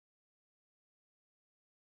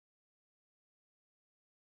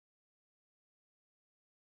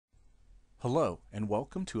Hello, and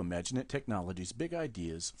welcome to IMAGINiT Technologies Big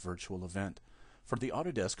Ideas Virtual Event for the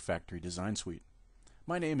Autodesk Factory Design Suite.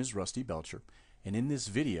 My name is Rusty Belcher, and in this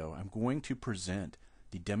video I'm going to present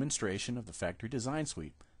the demonstration of the Factory Design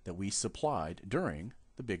Suite that we supplied during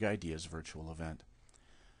the Big Ideas Virtual Event.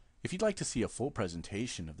 If you'd like to see a full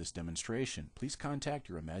presentation of this demonstration, please contact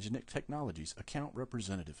your IMAGINiT Technologies account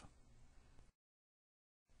representative.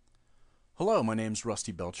 Hello, my name is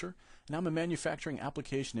Rusty Belcher, and I'm a manufacturing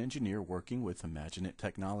application engineer working with IMAGINiT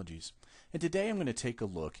Technologies. And today I'm going to take a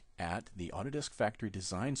look at the Autodesk Factory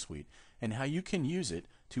Design Suite and how you can use it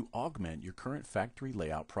to augment your current factory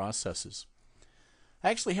layout processes. I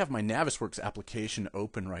actually have my Navisworks application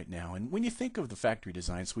open right now, and when you think of the Factory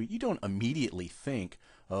Design Suite, you don't immediately think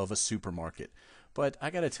of a supermarket. But I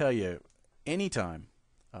got to tell you, anytime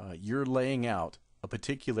you're laying out a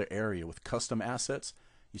particular area with custom assets,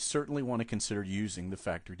 you certainly want to consider using the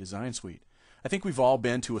Factory Design Suite. I think we've all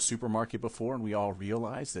been to a supermarket before, and we all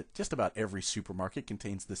realize that just about every supermarket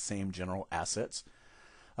contains the same general assets.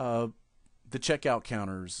 The checkout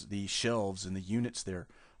counters, the shelves, and the units there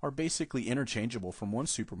are basically interchangeable from one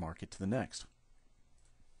supermarket to the next.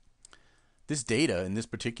 This data, in this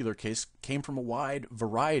particular case, came from a wide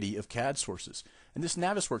variety of CAD sources. And this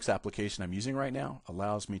Navisworks application I'm using right now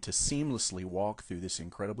allows me to seamlessly walk through this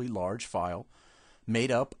incredibly large file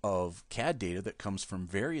made up of CAD data that comes from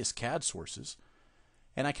various CAD sources,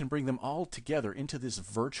 and I can bring them all together into this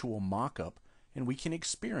virtual mock-up, and we can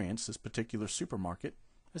experience this particular supermarket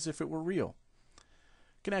as if it were real. You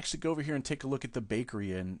can actually go over here and take a look at the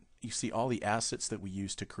bakery, and you see all the assets that we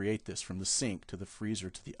use to create this, from the sink to the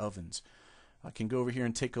freezer to the ovens. I can go over here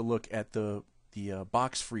and take a look at the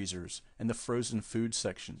box freezers and the frozen food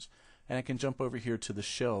sections, and I can jump over here to the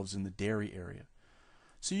shelves in the dairy area.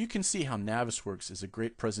 So you can see how Navisworks is a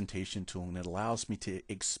great presentation tool, and it allows me to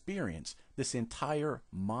experience this entire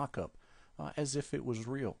mock-up as if it was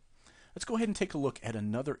real. Let's go ahead and take a look at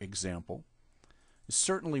another example. I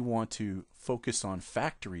certainly want to focus on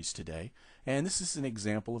factories today, and this is an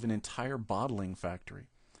example of an entire bottling factory.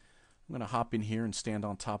 I'm going to hop in here and stand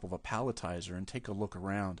on top of a palletizer and take a look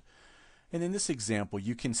around. And in this example,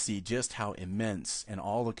 you can see just how immense and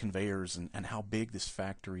all the conveyors and how big this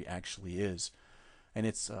factory actually is. And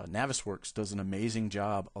Navisworks does an amazing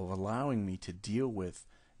job of allowing me to deal with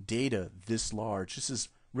data this large. This is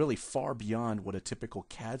really far beyond what a typical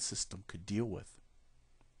CAD system could deal with.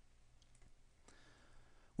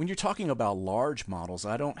 When you're talking about large models,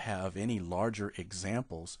 I don't have any larger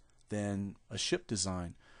examples than a ship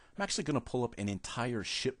design. I'm actually going to pull up an entire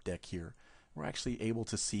ship deck here. We're actually able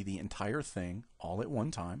to see the entire thing all at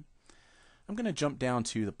one time. I'm going to jump down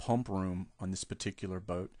to the pump room on this particular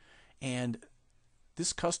boat, and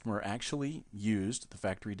this customer actually used the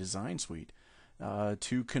Factory Design Suite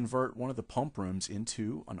to convert one of the pump rooms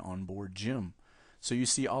into an onboard gym. So you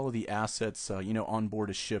see all of the assets, on board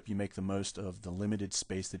a ship, you make the most of the limited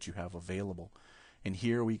space that you have available. And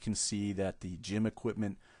here we can see that the gym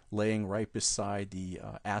equipment laying right beside the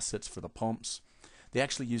assets for the pumps. They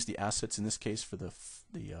actually use the assets in this case for the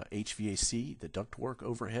HVAC, the ductwork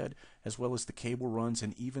overhead, as well as the cable runs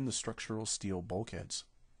and even the structural steel bulkheads.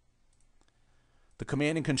 The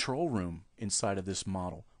command and control room inside of this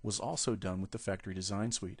model was also done with the Factory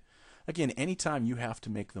Design Suite. Again, anytime you have to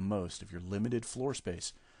make the most of your limited floor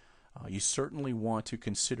space, you certainly want to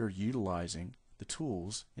consider utilizing the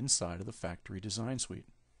tools inside of the Factory Design Suite.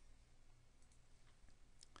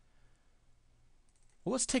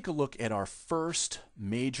 Well, let's take a look at our first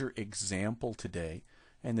major example today,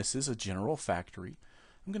 and this is a general factory.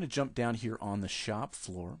 I'm going to jump down here on the shop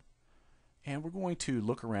floor, and we're going to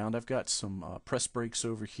look around. I've got some press brakes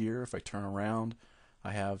over here. If I turn around,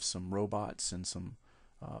 I have some robots and some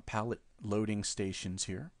pallet loading stations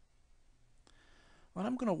here. And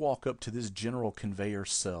I'm going to walk up to this general conveyor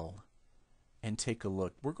cell and take a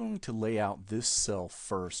look. We're going to lay out this cell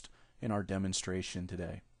first in our demonstration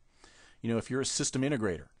today. If you're a system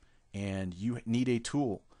integrator and you need a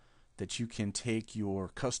tool that you can take your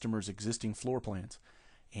customer's existing floor plans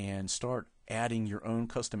and start adding your own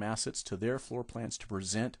custom assets to their floor plans to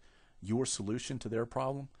present your solution to their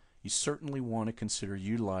problem, you certainly want to consider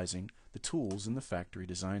utilizing the tools in the Factory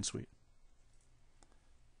Design Suite.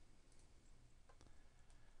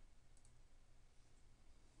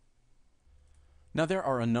 Now, there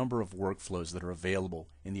are a number of workflows that are available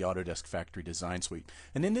in the Autodesk Factory Design Suite,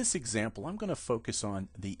 and in this example I'm going to focus on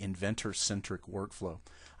the inventor-centric workflow.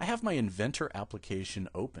 I have my Inventor application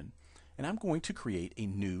open, and I'm going to create a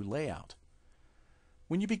new layout.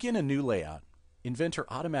 When you begin a new layout, Inventor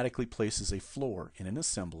automatically places a floor in an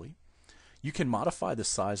assembly. You can modify the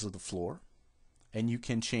size of the floor, and you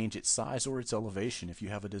can change its size or its elevation if you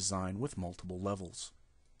have a design with multiple levels.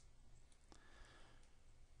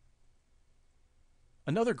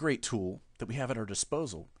 Another great tool that we have at our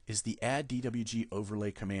disposal is the Add DWG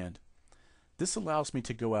Overlay command. This allows me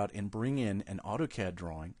to go out and bring in an AutoCAD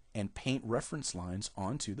drawing and paint reference lines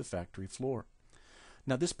onto the factory floor.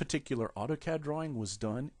 Now this particular AutoCAD drawing was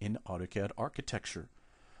done in AutoCAD Architecture.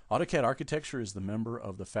 AutoCAD Architecture is the member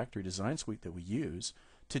of the factory design suite that we use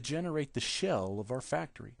to generate the shell of our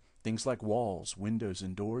factory. Things like walls, windows,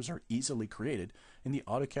 and doors are easily created in the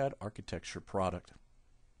AutoCAD Architecture product.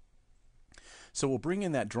 So we'll bring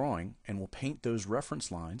in that drawing and we'll paint those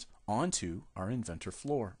reference lines onto our Inventor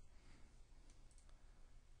floor.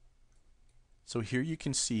 So here you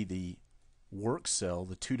can see the work cell,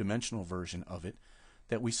 the two-dimensional version of it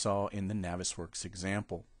that we saw in the Navisworks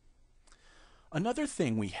example. Another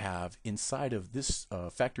thing we have inside of this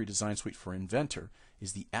factory design suite for Inventor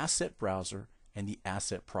is the asset browser and the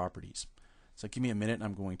asset properties. So give me a minute and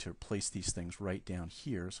I'm going to place these things right down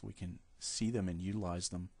here so we can see them and utilize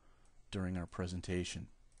them during our presentation.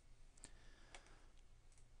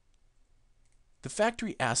 The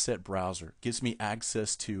Factory Asset Browser gives me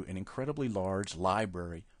access to an incredibly large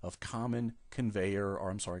library of common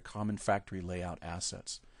common factory layout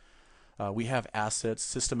assets. We have assets,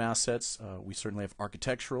 system assets, we certainly have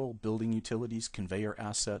architectural, building utilities, conveyor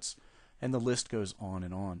assets, and the list goes on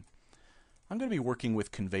and on. I'm going to be working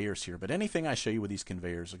with conveyors here, but anything I show you with these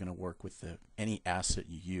conveyors are going to work with any asset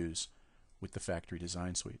you use with the Factory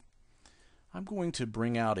Design Suite. I'm going to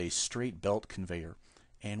bring out a straight belt conveyor,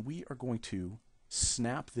 and we are going to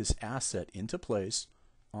snap this asset into place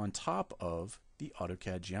on top of the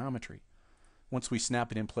AutoCAD geometry. Once we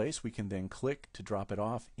snap it in place, we can then click to drop it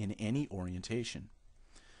off in any orientation.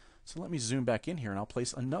 So let me zoom back in here and I'll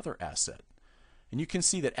place another asset. And you can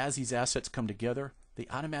see that as these assets come together, they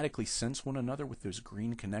automatically sense one another with those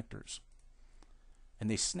green connectors.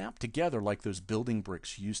 And they snap together like those building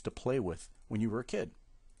bricks you used to play with when you were a kid.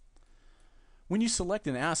 When you select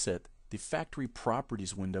an asset, the Factory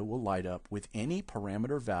Properties window will light up with any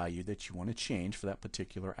parameter value that you want to change for that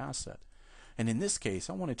particular asset. And in this case,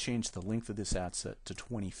 I want to change the length of this asset to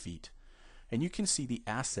 20 feet. And you can see the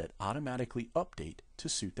asset automatically update to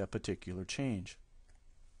suit that particular change.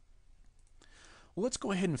 Well, let's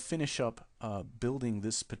go ahead and finish up building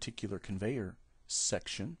this particular conveyor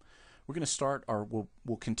section. We're going to start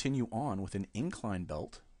we'll continue on with an incline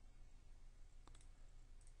belt.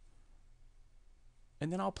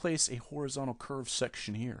 And then I'll place a horizontal curve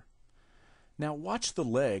section here. Now watch the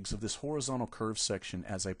legs of this horizontal curve section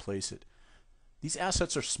as I place it. These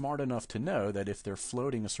assets are smart enough to know that if they're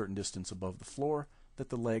floating a certain distance above the floor, that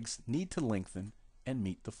the legs need to lengthen and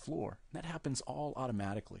meet the floor. And that happens all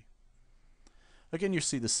automatically. Again, you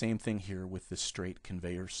see the same thing here with this straight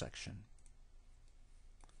conveyor section.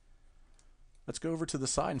 Let's go over to the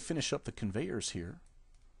side and finish up the conveyors here.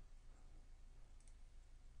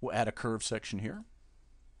 We'll add a curve section here.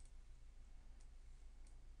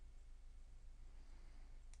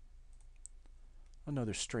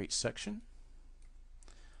 Another straight section.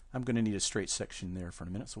 I'm going to need a straight section there for a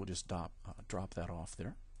minute, so we'll just drop that off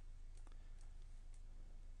there.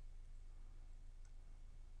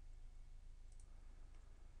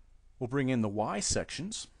 We'll bring in the Y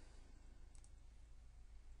sections.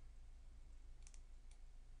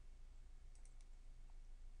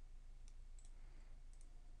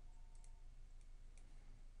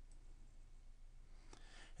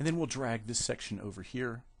 And then we'll drag this section over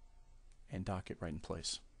here and dock it right in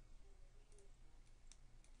place.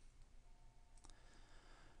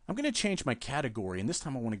 I'm going to change my category, and this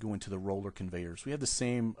time I want to go into the roller conveyors. We have the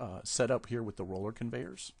same setup here with the roller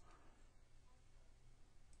conveyors.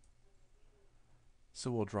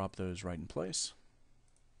 So we'll drop those right in place.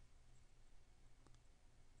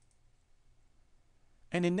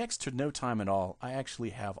 And in next to no time at all, I actually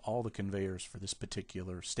have all the conveyors for this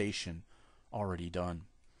particular station already done.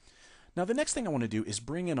 Now the next thing I want to do is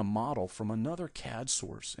bring in a model from another CAD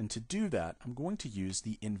source, and to do that I'm going to use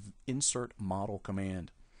the insert model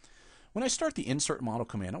command. When I start the insert model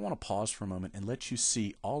command, I want to pause for a moment and let you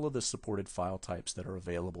see all of the supported file types that are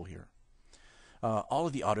available here. All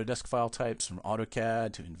of the Autodesk file types, from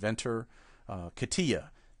AutoCAD to Inventor, CATIA,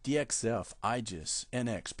 DXF, I.D.E.A.S,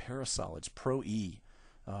 NX, Parasolids, Pro-E,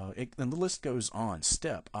 and the list goes on.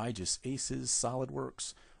 STEP, I.D.E.A.S, ACES,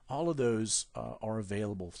 SolidWorks, all of those are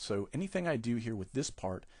available. So anything I do here with this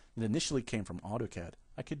part that initially came from AutoCAD,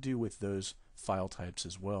 I could do with those file types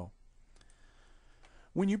as well.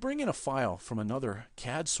 When you bring in a file from another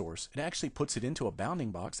CAD source, it actually puts it into a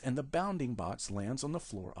bounding box, and the bounding box lands on the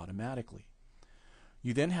floor automatically.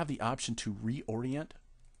 You then have the option to reorient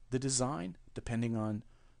the design depending on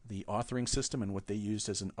the authoring system and what they used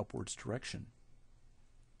as an upwards direction.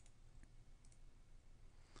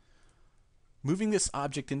 Moving this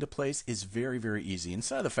object into place is very, very easy.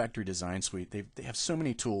 Inside of the Factory Design Suite, they have so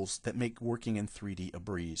many tools that make working in 3D a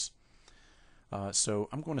breeze. So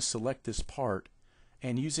I'm going to select this part,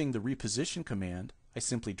 and using the reposition command, I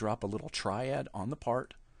simply drop a little triad on the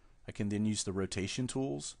part. I can then use the rotation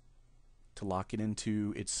tools to lock it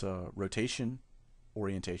into its rotation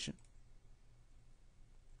orientation.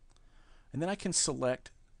 And then I can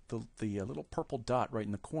select the little purple dot right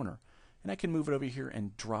in the corner, and I can move it over here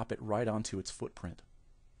and drop it right onto its footprint.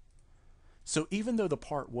 So even though the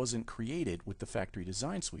part wasn't created with the Factory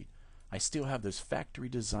Design Suite, I still have those Factory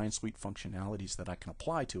Design Suite functionalities that I can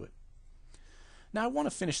apply to it. Now I want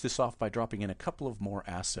to finish this off by dropping in a couple of more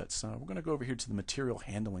assets. We're going to go over here to the Material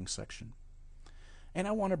Handling section. And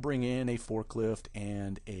I want to bring in a forklift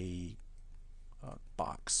and a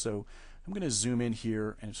box. So I'm going to zoom in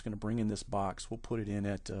here and it's going to bring in this box. We'll put it in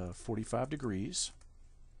at 45 degrees.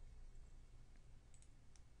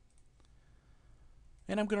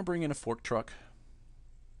 And I'm going to bring in a fork truck.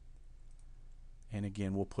 And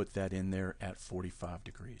again, we'll put that in there at 45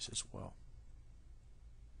 degrees as well.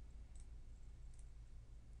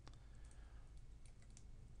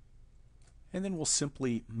 And then we'll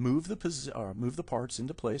simply move the parts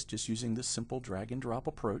into place just using this simple drag and drop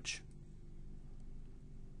approach.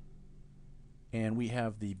 And we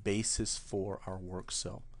have the basis for our work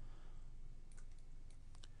cell.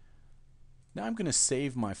 Now I'm going to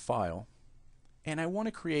save my file, and I want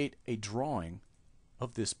to create a drawing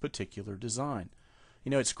of this particular design. You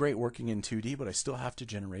know, it's great working in 2D, but I still have to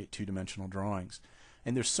generate two-dimensional drawings.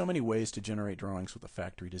 And there's so many ways to generate drawings with the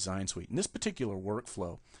Factory Design Suite. In this particular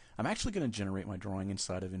workflow, I'm actually going to generate my drawing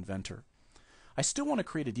inside of Inventor. I still want to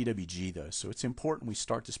create a DWG though, so it's important we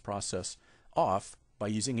start this process off by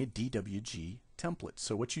using a DWG template.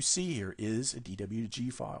 So what you see here is a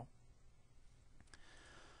DWG file.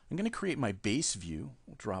 I'm going to create my base view.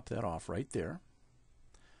 We'll drop that off right there.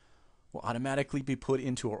 Will automatically be put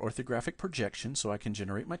into our orthographic projection so I can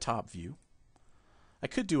generate my top view. I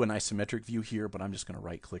could do an isometric view here, but I'm just going to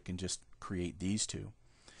right click and just create these two.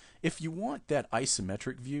 If you want that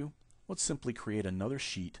isometric view, let's simply create another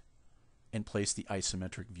sheet and place the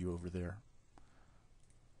isometric view over there.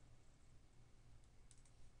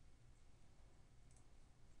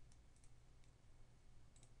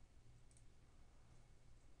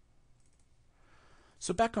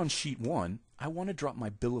 So back on sheet 1, I want to drop my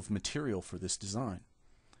bill of material for this design.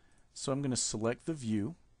 So I'm going to select the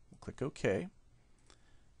view, we'll click OK,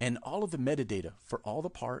 and all of the metadata for all the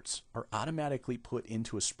parts are automatically put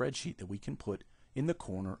into a spreadsheet that we can put in the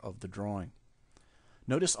corner of the drawing.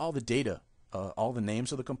 Notice all the data, all the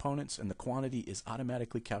names of the components, and the quantity is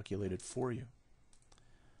automatically calculated for you.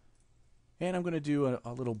 And I'm going to do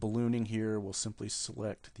a little ballooning here. We'll simply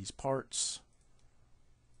select these parts,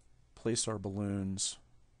 place our balloons,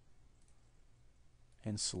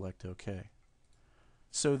 and select OK.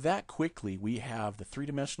 So that quickly we have the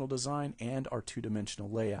three-dimensional design and our two-dimensional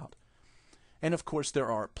layout. And of course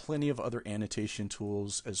there are plenty of other annotation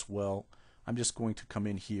tools as well. I'm just going to come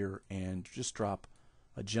in here and just drop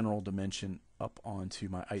a general dimension up onto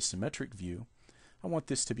my isometric view. I want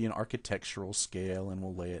this to be an architectural scale, and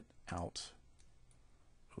we'll lay it out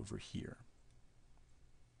over here.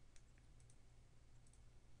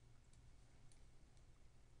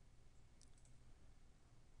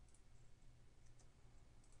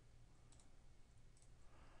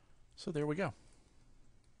 So there we go.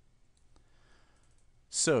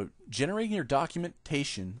 So generating your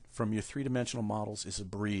documentation from your three-dimensional models is a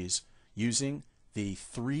breeze using the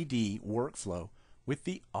 3D workflow with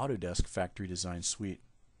the Autodesk Factory Design Suite.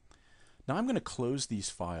 Now I'm going to close these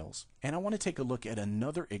files, and I want to take a look at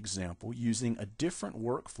another example using a different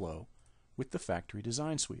workflow with the Factory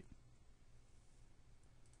Design Suite.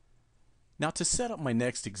 Now to set up my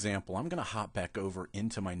next example, I'm going to hop back over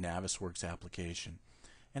into my Navisworks application.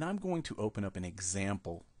 And I'm going to open up an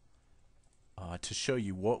example to show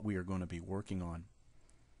you what we are going to be working on.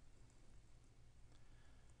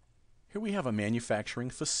 Here we have a manufacturing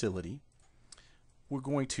facility. We're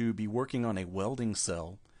going to be working on a welding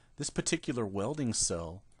cell. This particular welding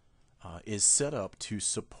cell is set up to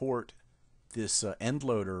support this end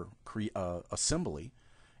loader assembly,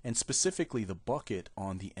 and specifically the bucket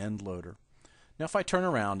on the end loader. Now if I turn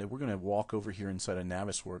around, and we're going to walk over here inside of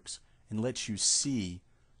Navisworks and let you see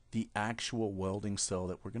the actual welding cell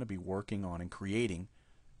that we're going to be working on and creating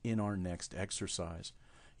in our next exercise.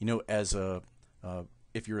 You know, as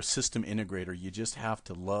if you're a system integrator, you just have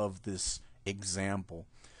to love this example.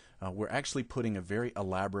 We're actually putting a very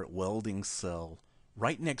elaborate welding cell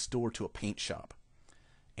right next door to a paint shop.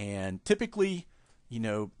 And typically,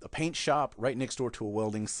 a paint shop right next door to a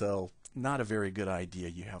welding cell, not a very good idea.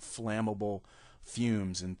 You have flammable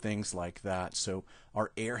fumes and things like that. So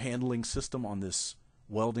our air handling system on this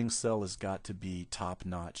welding cell has got to be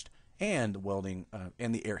top-notched. And welding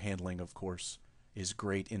and the air handling, of course, is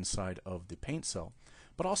great inside of the paint cell.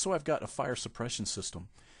 But also I've got a fire suppression system.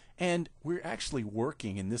 And we're actually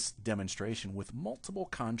working in this demonstration with multiple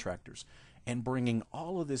contractors and bringing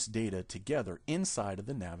all of this data together inside of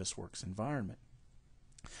the Navisworks environment.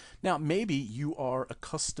 Now, maybe you are a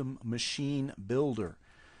custom machine builder.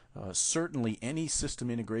 Certainly any system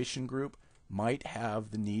integration group might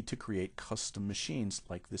have the need to create custom machines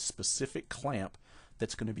like this specific clamp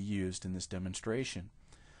that's going to be used in this demonstration.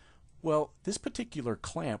 Well, this particular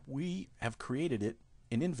clamp, we have created it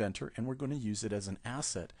in Inventor and we're going to use it as an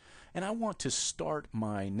asset. And I want to start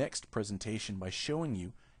my next presentation by showing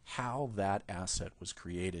you how that asset was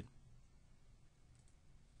created.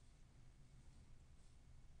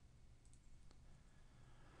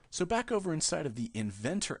 So back over inside of the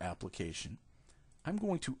Inventor application, I'm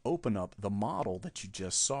going to open up the model that you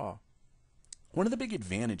just saw. One of the big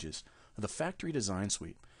advantages of the Factory Design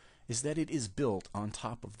Suite is that it is built on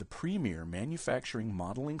top of the premier manufacturing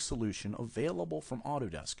modeling solution available from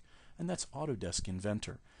Autodesk, and that's Autodesk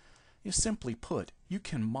Inventor. Simply put, you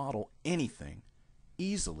can model anything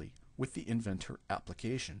easily with the Inventor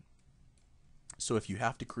application. So if you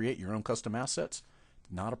have to create your own custom assets,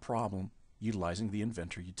 not a problem utilizing the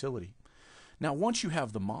Inventor utility. Now, once you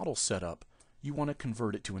have the model set up, you want to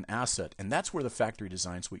convert it to an asset, and that's where the Factory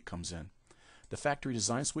Design Suite comes in. The Factory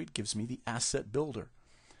Design Suite gives me the Asset Builder,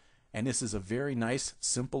 and this is a very nice,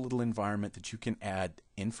 simple little environment that you can add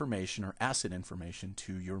information or asset information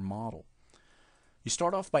to your model. You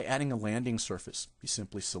start off by adding a landing surface. You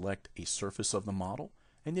simply select a surface of the model,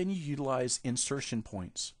 and then you utilize insertion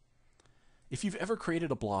points. If you've ever created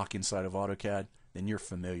a block inside of AutoCAD, then you're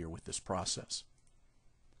familiar with this process.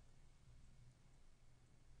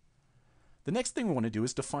 The next thing we want to do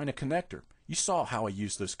is define a connector. You saw how I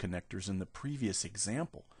used those connectors in the previous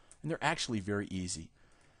example, and they're actually very easy.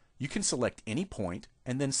 You can select any point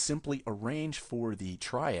and then simply arrange for the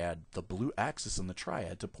triad, the blue axis on the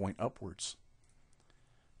triad, to point upwards.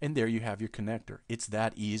 And there you have your connector. It's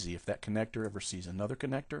that easy. If that connector ever sees another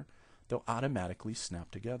connector, they'll automatically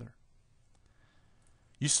snap together.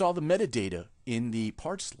 You saw the metadata in the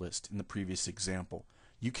parts list in the previous example.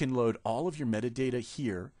 You can load all of your metadata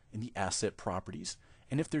here in the asset properties,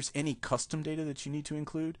 and if there's any custom data that you need to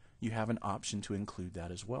include, you have an option to include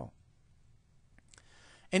that as well.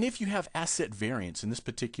 And if you have asset variants, in this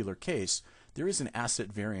particular case, there is an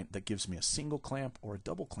asset variant that gives me a single clamp or a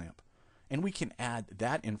double clamp, and we can add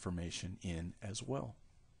that information in as well.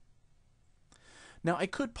 Now, I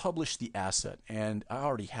could publish the asset, and I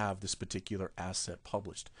already have this particular asset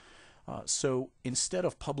published. So instead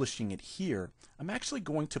of publishing it here, I'm actually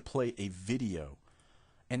going to play a video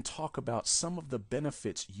and talk about some of the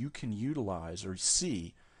benefits you can utilize or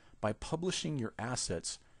see by publishing your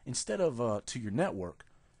assets instead of to your network,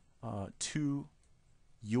 to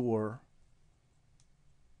your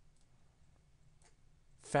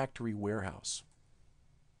factory warehouse.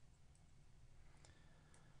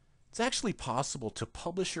 It's actually possible to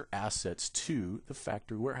publish your assets to the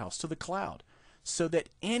factory warehouse, to the cloud, so that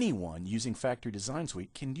anyone using Factory Design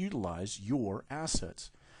Suite can utilize your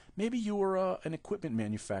assets. Maybe you're an equipment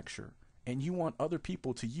manufacturer and you want other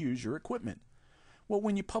people to use your equipment. Well,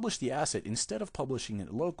 when you publish the asset, instead of publishing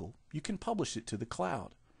it local, you can publish it to the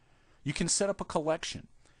cloud. You can set up a collection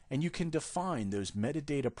and you can define those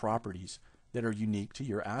metadata properties that are unique to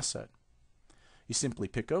your asset. You simply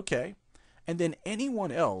pick OK, and then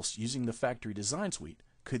anyone else using the Factory Design Suite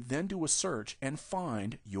could then do a search and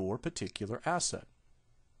find your particular asset.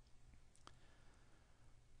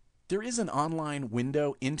 There is an online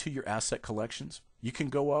window into your asset collections. You can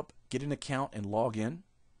go up, get an account, and log in.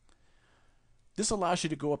 This allows you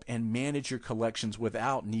to go up and manage your collections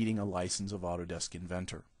without needing a license of Autodesk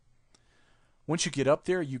Inventor. Once you get up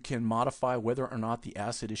there, you can modify whether or not the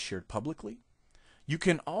asset is shared publicly. You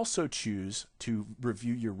can also choose to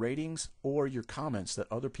review your ratings or your comments that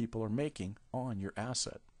other people are making on your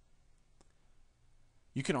asset.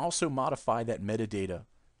 You can also modify that metadata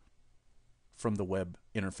from the web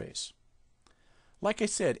interface. Like I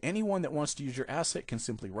said, anyone that wants to use your asset can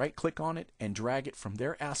simply right-click on it and drag it from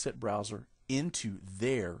their asset browser into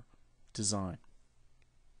their design.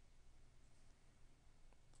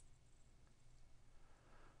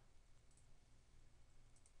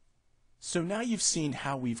 So now you've seen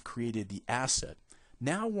how we've created the asset.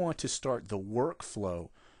 Now I want to start the workflow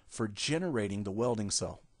for generating the welding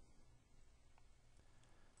cell.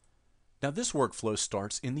 Now this workflow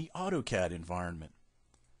starts in the AutoCAD environment.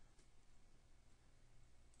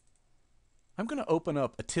 I'm going to open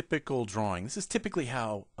up a typical drawing. This is typically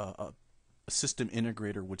how a system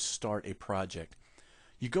integrator would start a project.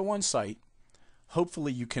 You go on site,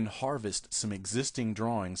 hopefully you can harvest some existing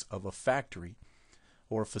drawings of a factory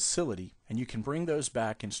or a facility, and you can bring those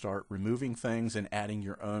back and start removing things and adding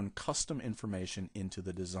your own custom information into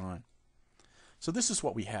the design. So this is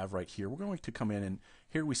what we have right here. We're going to come in, and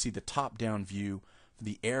here we see the top-down view for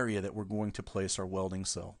the area that we're going to place our welding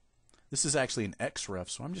cell. This is actually an XREF,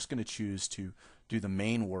 so I'm just going to choose to do the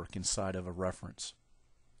main work inside of a reference.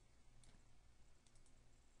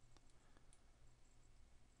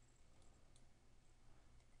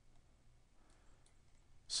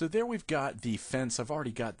 So there we've got the fence. I've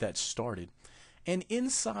already got that started. And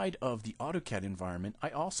inside of the AutoCAD environment, I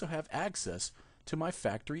also have access to my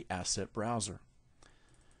factory asset browser.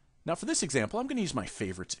 Now for this example, I'm going to use my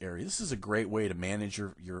favorites area. This is a great way to manage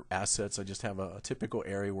your assets. I just have a typical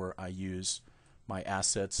area where I use my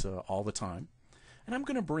assets all the time. And I'm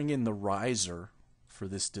going to bring in the riser for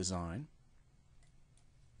this design.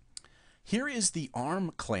 Here is the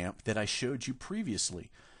arm clamp that I showed you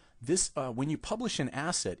previously. This, when you publish an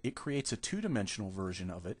asset, it creates a two-dimensional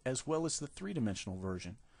version of it as well as the three-dimensional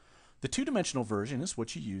version. The two-dimensional version is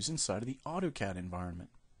what you use inside of the AutoCAD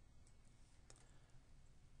environment.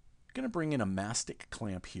 I'm going to bring in a mastic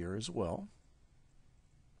clamp here as well.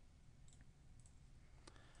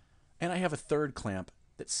 And I have a third clamp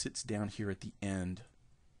that sits down here at the end.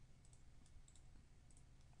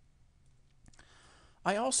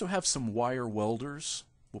 I also have some wire welders.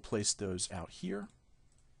 We'll place those out here.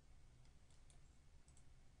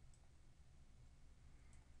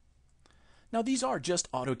 Now these are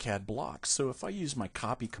just AutoCAD blocks, so if I use my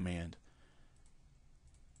copy command,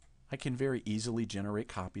 I can very easily generate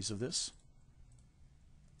copies of this.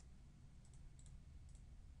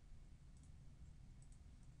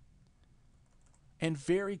 And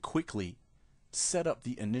very quickly set up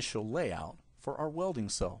the initial layout for our welding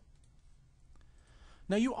cell.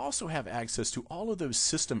 Now you also have access to all of those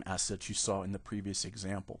system assets you saw in the previous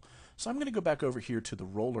example. So I'm going to go back over here to the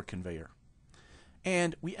roller conveyor.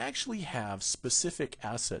 And we actually have specific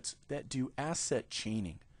assets that do asset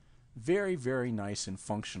chaining. Very, very nice and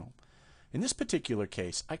functional. In this particular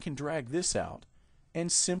case, I can drag this out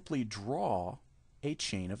and simply draw a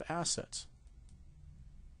chain of assets.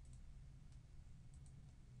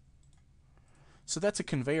 So that's a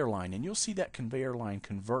conveyor line, and you'll see that conveyor line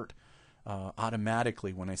convert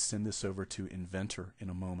automatically when I send this over to Inventor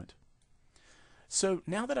in a moment. So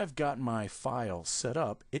now that I've got my file set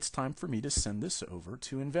up, it's time for me to send this over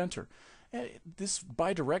to Inventor. This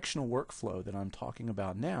bidirectional workflow that I'm talking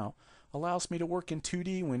about now allows me to work in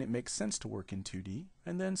 2D when it makes sense to work in 2D,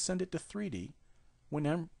 and then send it to 3D when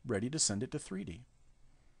I'm ready to send it to 3D.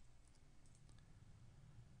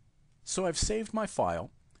 So I've saved my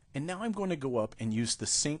file, and now I'm going to go up and use the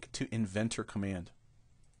Sync to Inventor command.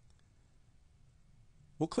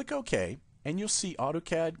 We'll click OK, and you'll see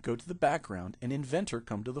AutoCAD go to the background and Inventor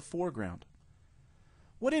come to the foreground.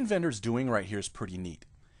 What Inventor's doing right here is pretty neat.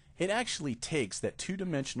 It actually takes that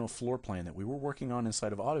two-dimensional floor plan that we were working on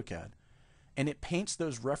inside of AutoCAD, and it paints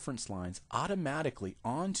those reference lines automatically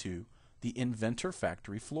onto the Inventor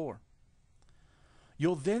factory floor.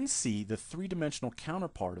 You'll then see the three-dimensional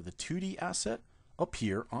counterpart of the 2D asset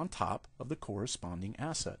appear on top of the corresponding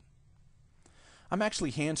asset. I'm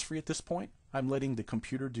actually hands-free at this point. I'm letting the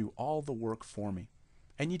computer do all the work for me.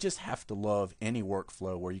 And you just have to love any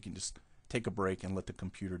workflow where you can just take a break and let the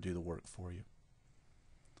computer do the work for you.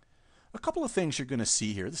 A couple of things you're going to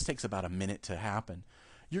see here. This takes about a minute to happen.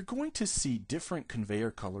 You're going to see different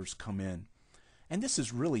conveyor colors come in. And this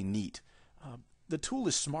is really neat. The tool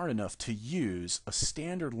is smart enough to use a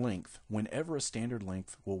standard length whenever a standard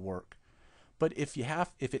length will work. But if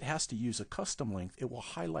it has to use a custom length, it will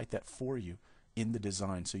highlight that for you in the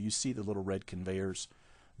design. So you see the little red conveyors.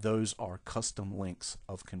 Those are custom lengths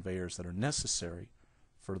of conveyors that are necessary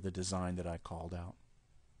for the design that I called out.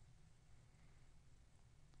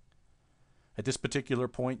 At this particular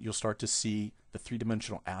point, you'll start to see the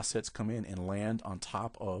three-dimensional assets come in and land on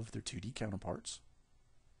top of their 2D counterparts.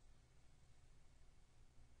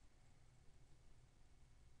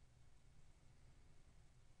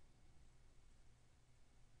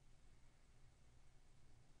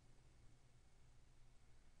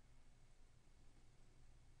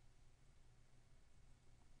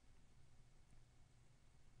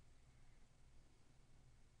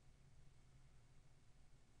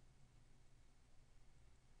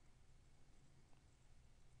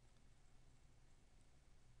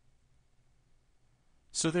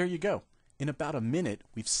 So there you go. In about a minute,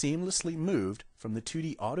 we've seamlessly moved from the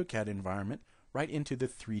 2D AutoCAD environment right into the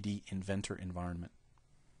 3D Inventor environment.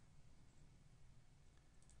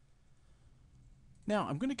 Now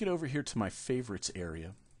I'm going to get over here to my favorites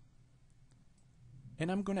area,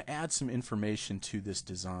 and I'm going to add some information to this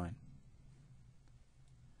design.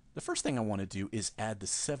 The first thing I want to do is add the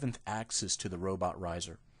 7th axis to the robot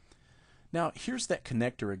riser. Now here's that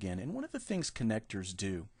connector again, and one of the things connectors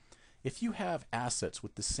do, if you have assets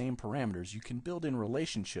with the same parameters, you can build in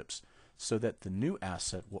relationships so that the new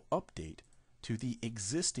asset will update to the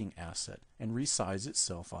existing asset and resize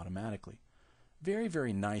itself automatically. Very,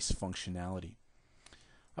 very nice functionality.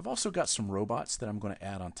 I've also got some robots that I'm going to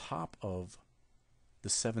add on top of the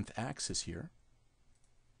 7th axis here,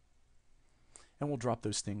 and we'll drop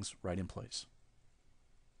those things right in place.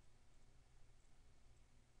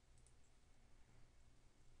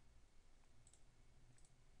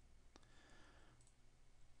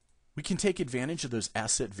 We can take advantage of those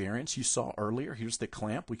asset variants you saw earlier. Here's the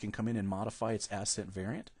clamp. We can come in and modify its asset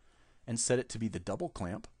variant and set it to be the double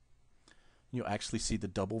clamp. You'll actually see the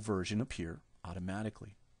double version appear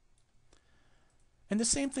automatically. And the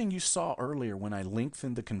same thing you saw earlier when I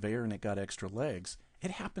lengthened the conveyor and it got extra legs,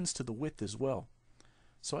 it happens to the width as well.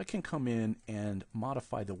 So I can come in and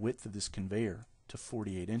modify the width of this conveyor to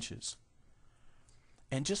 48 inches.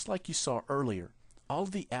 And just like you saw earlier, all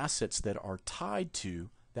of the assets that are tied to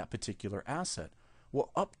that particular asset will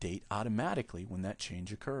update automatically when that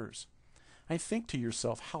change occurs. I think to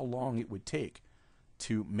yourself how long it would take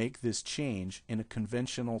to make this change in a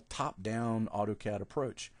conventional top-down AutoCAD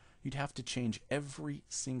approach. You'd have to change every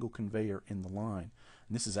single conveyor in the line.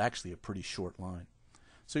 And this is actually a pretty short line.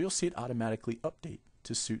 So you'll see it automatically update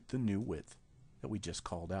to suit the new width that we just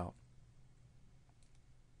called out.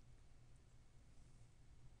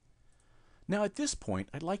 Now at this point,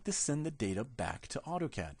 I'd like to send the data back to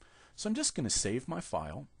AutoCAD. So I'm just going to save my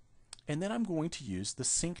file, and then I'm going to use the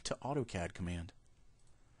sync to AutoCAD command.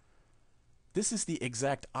 This is the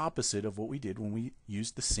exact opposite of what we did when we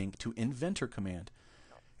used the sync to Inventor command.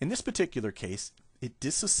 In this particular case, it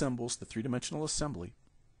disassembles the three-dimensional assembly,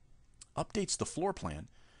 updates the floor plan,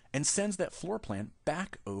 and sends that floor plan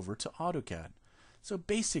back over to AutoCAD. So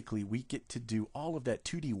basically, we get to do all of that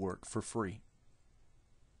 2D work for free.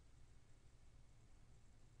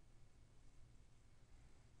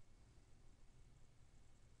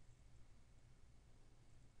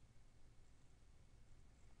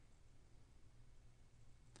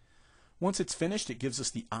 Once it's finished, it gives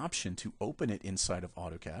us the option to open it inside of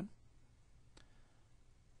AutoCAD.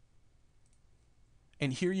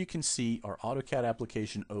 And here you can see our AutoCAD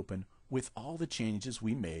application open with all the changes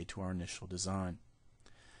we made to our initial design.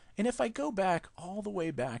 And if I go back all the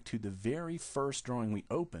way back to the very first drawing we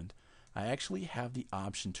opened, I actually have the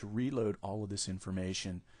option to reload all of this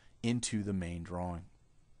information into the main drawing.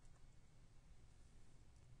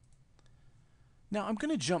 Now I'm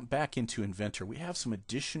going to jump back into Inventor. We have some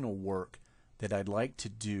additional work that I'd like to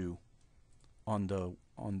do on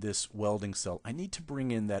this welding cell. I need to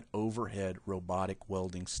bring in that overhead robotic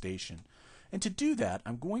welding station. And to do that,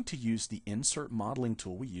 I'm going to use the insert modeling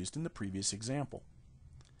tool we used in the previous example.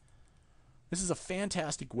 This is a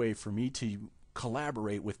fantastic way for me to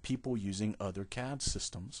collaborate with people using other CAD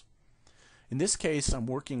systems. In this case, I'm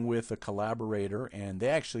working with a collaborator, and they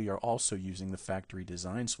actually are also using the Factory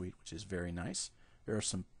Design Suite, which is very nice. There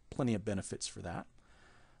are plenty of benefits for that.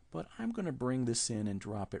 But I'm going to bring this in and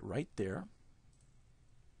drop it right there.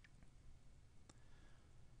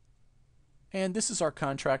 And this is our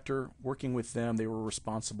contractor. Working with them, they were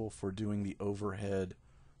responsible for doing the overhead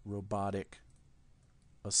robotic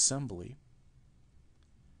assembly.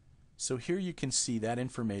 So here you can see that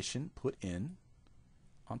information put in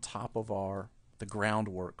on top of the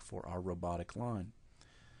groundwork for our robotic line.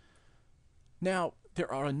 Now,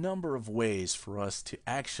 there are a number of ways for us to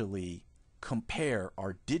actually compare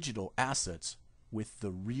our digital assets with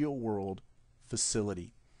the real-world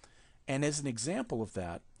facility. And as an example of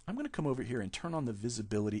that, I'm going to come over here and turn on the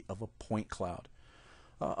visibility of a point cloud.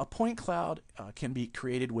 A point cloud can be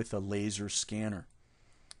created with a laser scanner.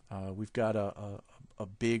 We've got a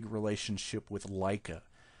big relationship with Leica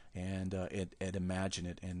and at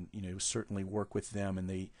IMAGINiT, and certainly work with them, and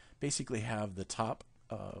they basically have the top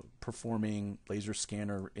performing laser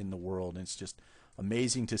scanner in the world, and it's just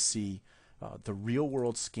amazing to see the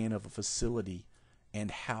real-world scan of a facility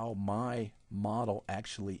and how my model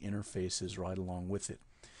actually interfaces right along with it.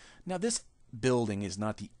 Now, this building is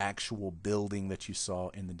not the actual building that you saw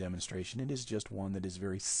in the demonstration. It is just one that is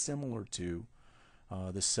very similar to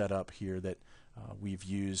the setup here that we've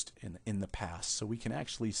used in the past. So we can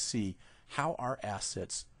actually see how our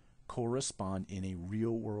assets correspond in a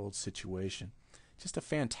real-world situation. Just a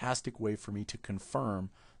fantastic way for me to confirm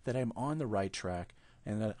that I'm on the right track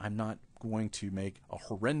and that I'm not going to make a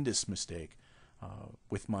horrendous mistake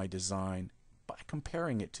with my design by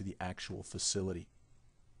comparing it to the actual facility.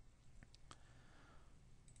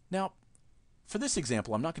 Now, for this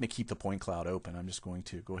example, I'm not going to keep the point cloud open. I'm just going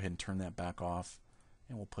to go ahead and turn that back off,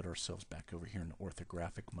 and we'll put ourselves back over here in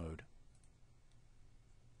orthographic mode.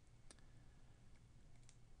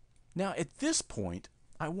 Now, at this point,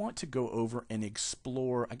 I want to go over and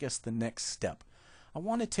explore, I guess, the next step. I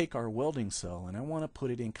want to take our welding cell and I want to put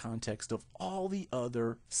it in context of all the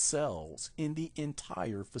other cells in the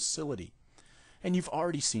entire facility. And you've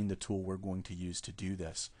already seen the tool we're going to use to do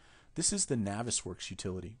this. This is the Navisworks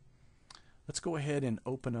utility. Let's go ahead and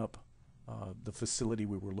open up the facility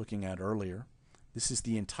we were looking at earlier. This is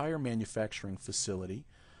the entire manufacturing facility.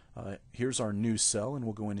 Here's our new cell, and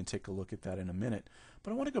we'll go in and take a look at that in a minute.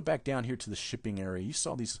 But I want to go back down here to the shipping area. You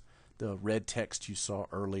saw the red text you saw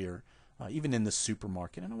earlier, even in the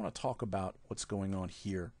supermarket, and I want to talk about what's going on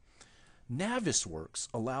here. Navisworks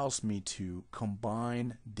allows me to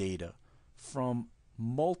combine data from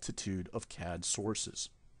multitude of CAD sources.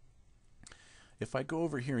 If I go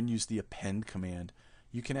over here and use the append command,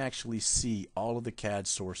 you can actually see all of the CAD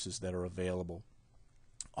sources that are available.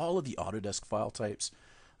 All of the Autodesk file types,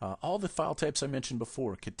 all the file types I mentioned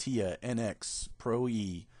before, CATIA, NX,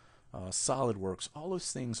 Pro-E, SolidWorks, all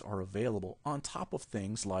those things are available on top of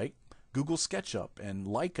things like Google SketchUp and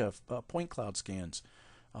Leica point cloud scans.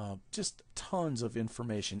 Just tons of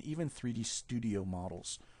information, even 3D Studio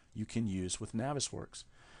models you can use with Navisworks.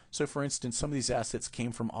 So for instance, some of these assets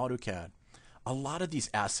came from AutoCAD. A lot of these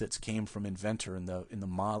assets came from Inventor in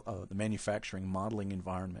the manufacturing modeling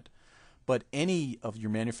environment. But any of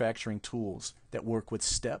your manufacturing tools that work with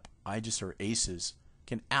STEP, I.D.E.A.S or ACES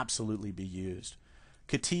can absolutely be used.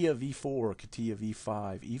 CATIA V4, CATIA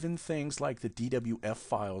V5, even things like the DWF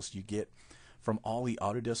files you get from all the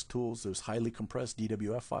Autodesk tools, those highly compressed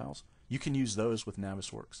DWF files, you can use those with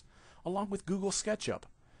Navisworks. Along with Google SketchUp.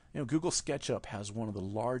 Google SketchUp has one of the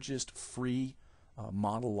largest free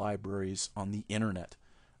model libraries on the internet.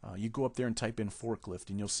 You go up there and type in forklift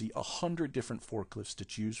and you'll see 100 different forklifts to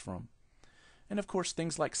choose from. And of course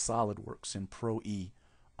things like SolidWorks and Pro-E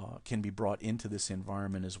can be brought into this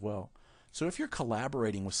environment as well. So if you're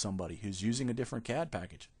collaborating with somebody who's using a different CAD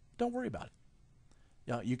package, don't worry about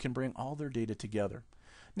it. You can bring all their data together.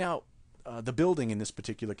 Now, the building in this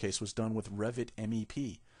particular case was done with Revit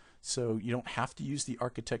MEP. So you don't have to use the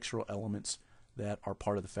architectural elements that are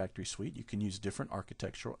part of the factory suite. You can use different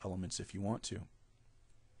architectural elements if you want to.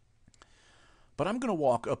 But I'm going to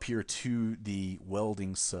walk up here to the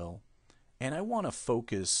welding cell, and I want to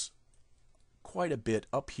focus quite a bit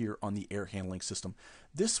up here on the air handling system.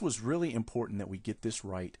 This was really important that we get this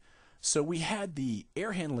right. So we had the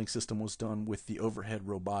air handling system was done with the overhead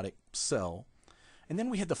robotic cell, and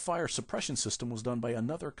then we had the fire suppression system was done by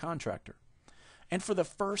another contractor. And for the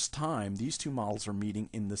first time, these two models are meeting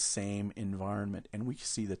in the same environment, and we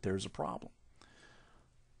see that there's a problem.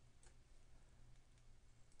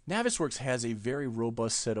 Navisworks has a very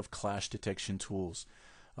robust set of clash detection tools.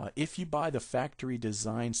 If you buy the Factory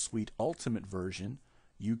Design Suite Ultimate version,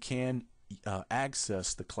 you can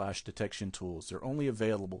access the clash detection tools. They're only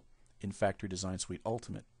available in Factory Design Suite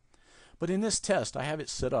Ultimate. But in this test, I have it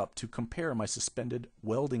set up to compare my suspended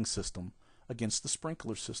welding system against the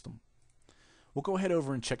sprinkler system. We'll go ahead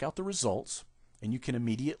over and check out the results, and you can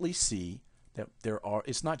immediately see that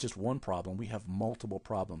it's not just one problem, we have multiple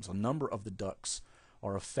problems. A number of the ducts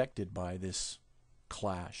are affected by this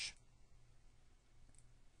clash.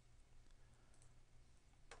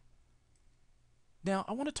 Now,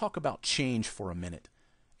 I want to talk about change for a minute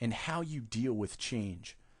and how you deal with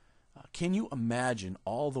change. Can you imagine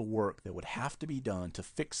all the work that would have to be done to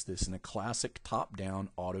fix this in a classic top-down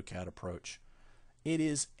AutoCAD approach? It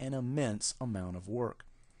is an immense amount of work.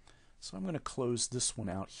 So I'm going to close this one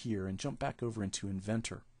out here and jump back over into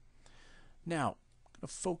Inventor. Now, I'm going to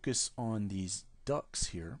focus on these ducts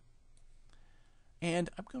here.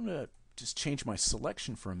 And I'm going to just change my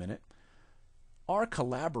selection for a minute. Our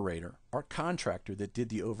collaborator, our contractor that did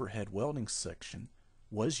the overhead welding section,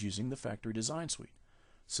 was using the Factory Design Suite.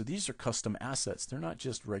 So these are custom assets. They're not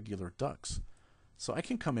just regular ducts. So I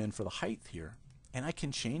can come in for the height here, and I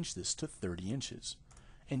can change this to 30 inches.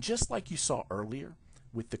 And just like you saw earlier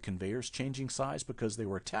with the conveyors changing size because they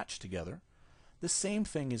were attached together, the same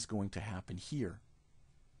thing is going to happen here.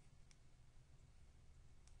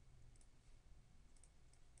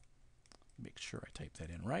 Make sure I type that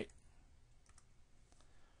in right.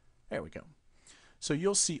 There we go. So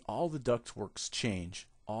you'll see all the ductworks change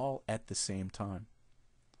all at the same time.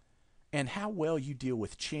 And how well you deal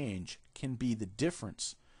with change can be the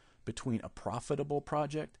difference between a profitable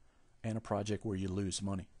project and a project where you lose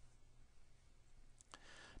money.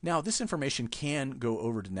 Now, this information can go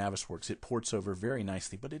over to Navisworks. It ports over very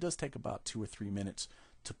nicely, but it does take about 2 or 3 minutes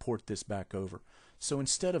to port this back over. So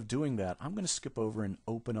instead of doing that, I'm going to skip over and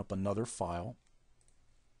open up another file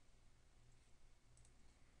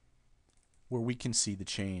where we can see the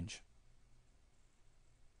change.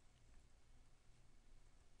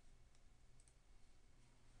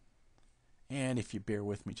 And if you bear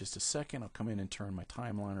with me just a second, I'll come in and turn my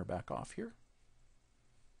timeliner back off here.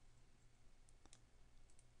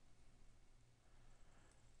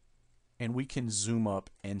 And we can zoom up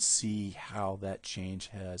and see how that change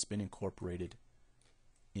has been incorporated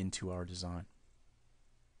into our design.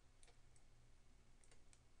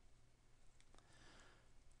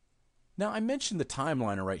 Now, I mentioned the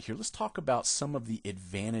timeliner right here. Let's talk about some of the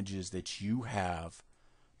advantages that you have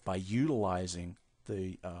by utilizing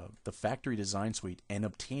the factory design suite and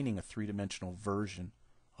obtaining a three-dimensional version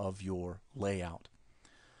of your layout.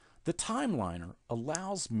 The timeliner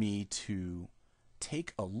allows me to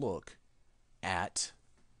take a look at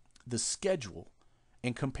the schedule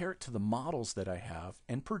and compare it to the models that I have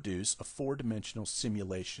and produce a four-dimensional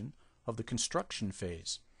simulation of the construction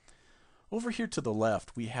phase. Over here to the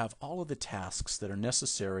left, we have all of the tasks that are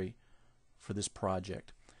necessary for this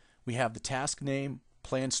project. We have the task name,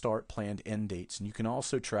 planned start, planned end dates, and you can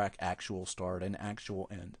also track actual start and actual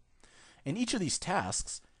end. And each of these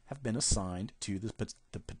tasks have been assigned to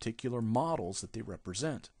the particular models that they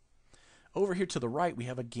represent. Over here to the right, we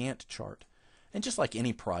have a Gantt chart. And just like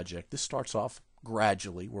any project, this starts off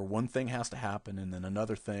gradually, where one thing has to happen and then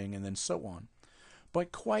another thing and then so on.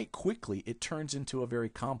 But quite quickly, it turns into a very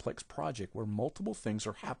complex project where multiple things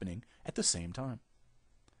are happening at the same time.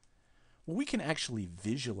 Well, we can actually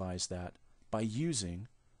visualize that by using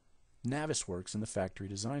Navisworks in the Factory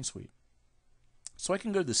Design Suite. So I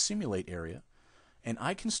can go to the Simulate area, and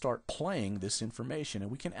I can start playing this information,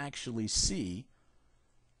 and we can actually see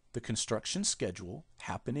the construction schedule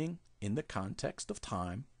happening in the context of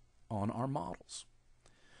time on our models.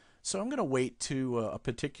 So I'm going to wait to a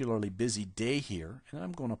particularly busy day here, and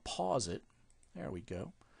I'm going to pause it. There we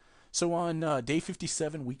go. So on day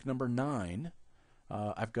 57, week number 9,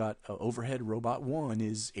 I've got overhead robot 1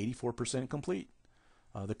 is 84% complete.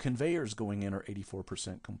 The conveyors going in are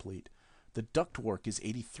 84% complete. The ductwork is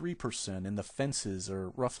 83%, and the fences are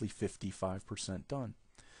roughly 55% done.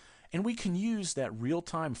 And we can use that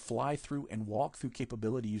real-time fly-through and walk-through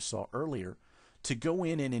capability you saw earlier to go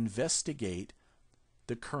in and investigate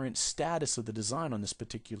the current status of the design on this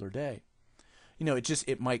particular day. You know,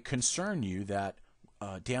 it might concern you that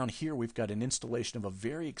down here we've got an installation of a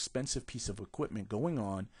very expensive piece of equipment going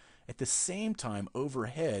on. At the same time,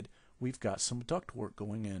 overhead, we've got some ductwork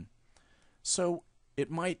going in. So it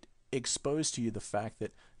might expose to you the fact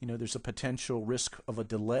that, you know, there's a potential risk of a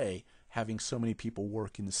delay having so many people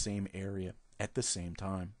work in the same area at the same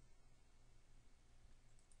time.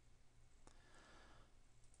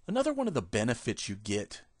 Another one of the benefits you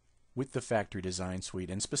get with the Factory Design Suite,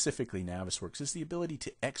 and specifically Navisworks, is the ability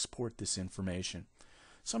to export this information.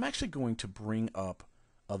 So I'm actually going to bring up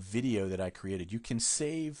a video that I created. You can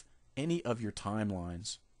save any of your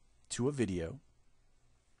timelines to a video.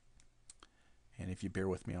 And if you bear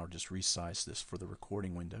with me, I'll just resize this for the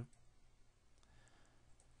recording window.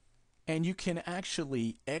 And you can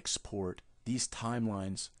actually export these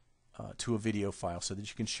timelines to a video file so that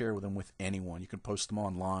you can share them with anyone. You can post them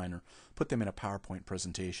online or put them in a PowerPoint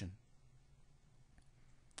presentation.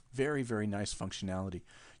 Very, very nice functionality.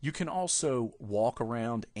 You can also walk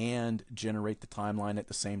around and generate the timeline at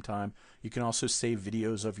the same time. You can also save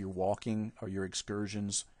videos of your walking or your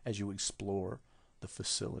excursions as you explore the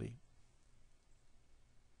facility.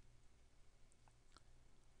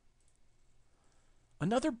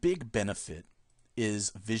 Another big benefit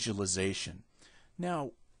is visualization.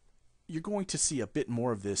 Now, you're going to see a bit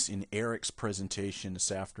more of this in Eric's presentation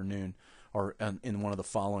this afternoon, or in one of the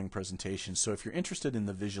following presentations. So if you're interested in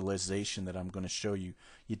the visualization that I'm going to show you,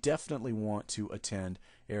 you definitely want to attend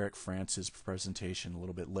Eric France's presentation a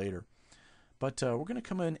little bit later. But we're going to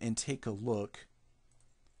come in and take a look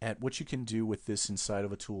at what you can do with this inside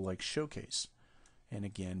of a tool like Showcase. And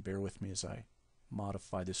again, bear with me as I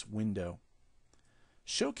modify this window.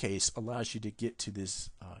 Showcase allows you to get to this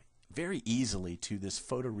very easily to this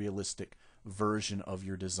photorealistic version of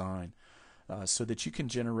your design so that you can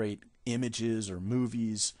generate images or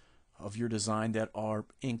movies of your design that are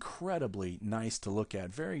incredibly nice to look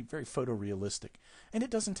at, very, very photorealistic. And it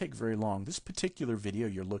doesn't take very long. This particular video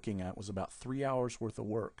you're looking at was about 3 hours worth of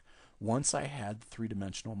work once I had the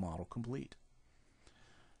three-dimensional model complete.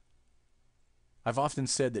 I've often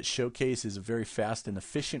said that Showcase is a very fast and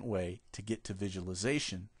efficient way to get to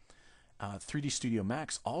visualization. 3D Studio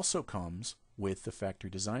Max also comes with the Factory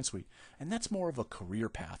Design Suite, and that's more of a career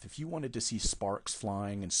path. If you wanted to see sparks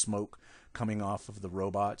flying and smoke coming off of the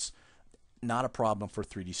robots, not a problem for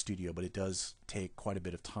 3D Studio, but it does take quite a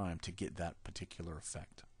bit of time to get that particular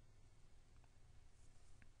effect.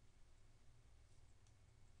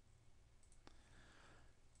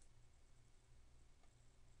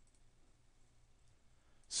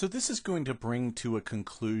 So this is going to bring to a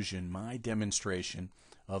conclusion my demonstration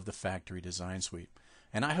of the Factory Design Suite.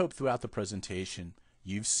 And I hope throughout the presentation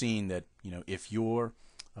you've seen that, if you're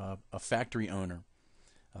a factory owner,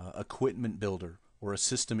 equipment builder, or a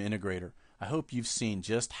system integrator, I hope you've seen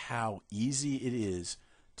just how easy it is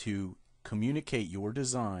to communicate your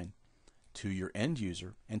design to your end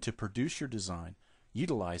user and to produce your design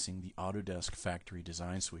utilizing the Autodesk Factory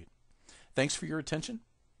Design Suite. Thanks for your attention,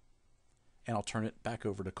 and I'll turn it back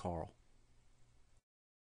over to Carl.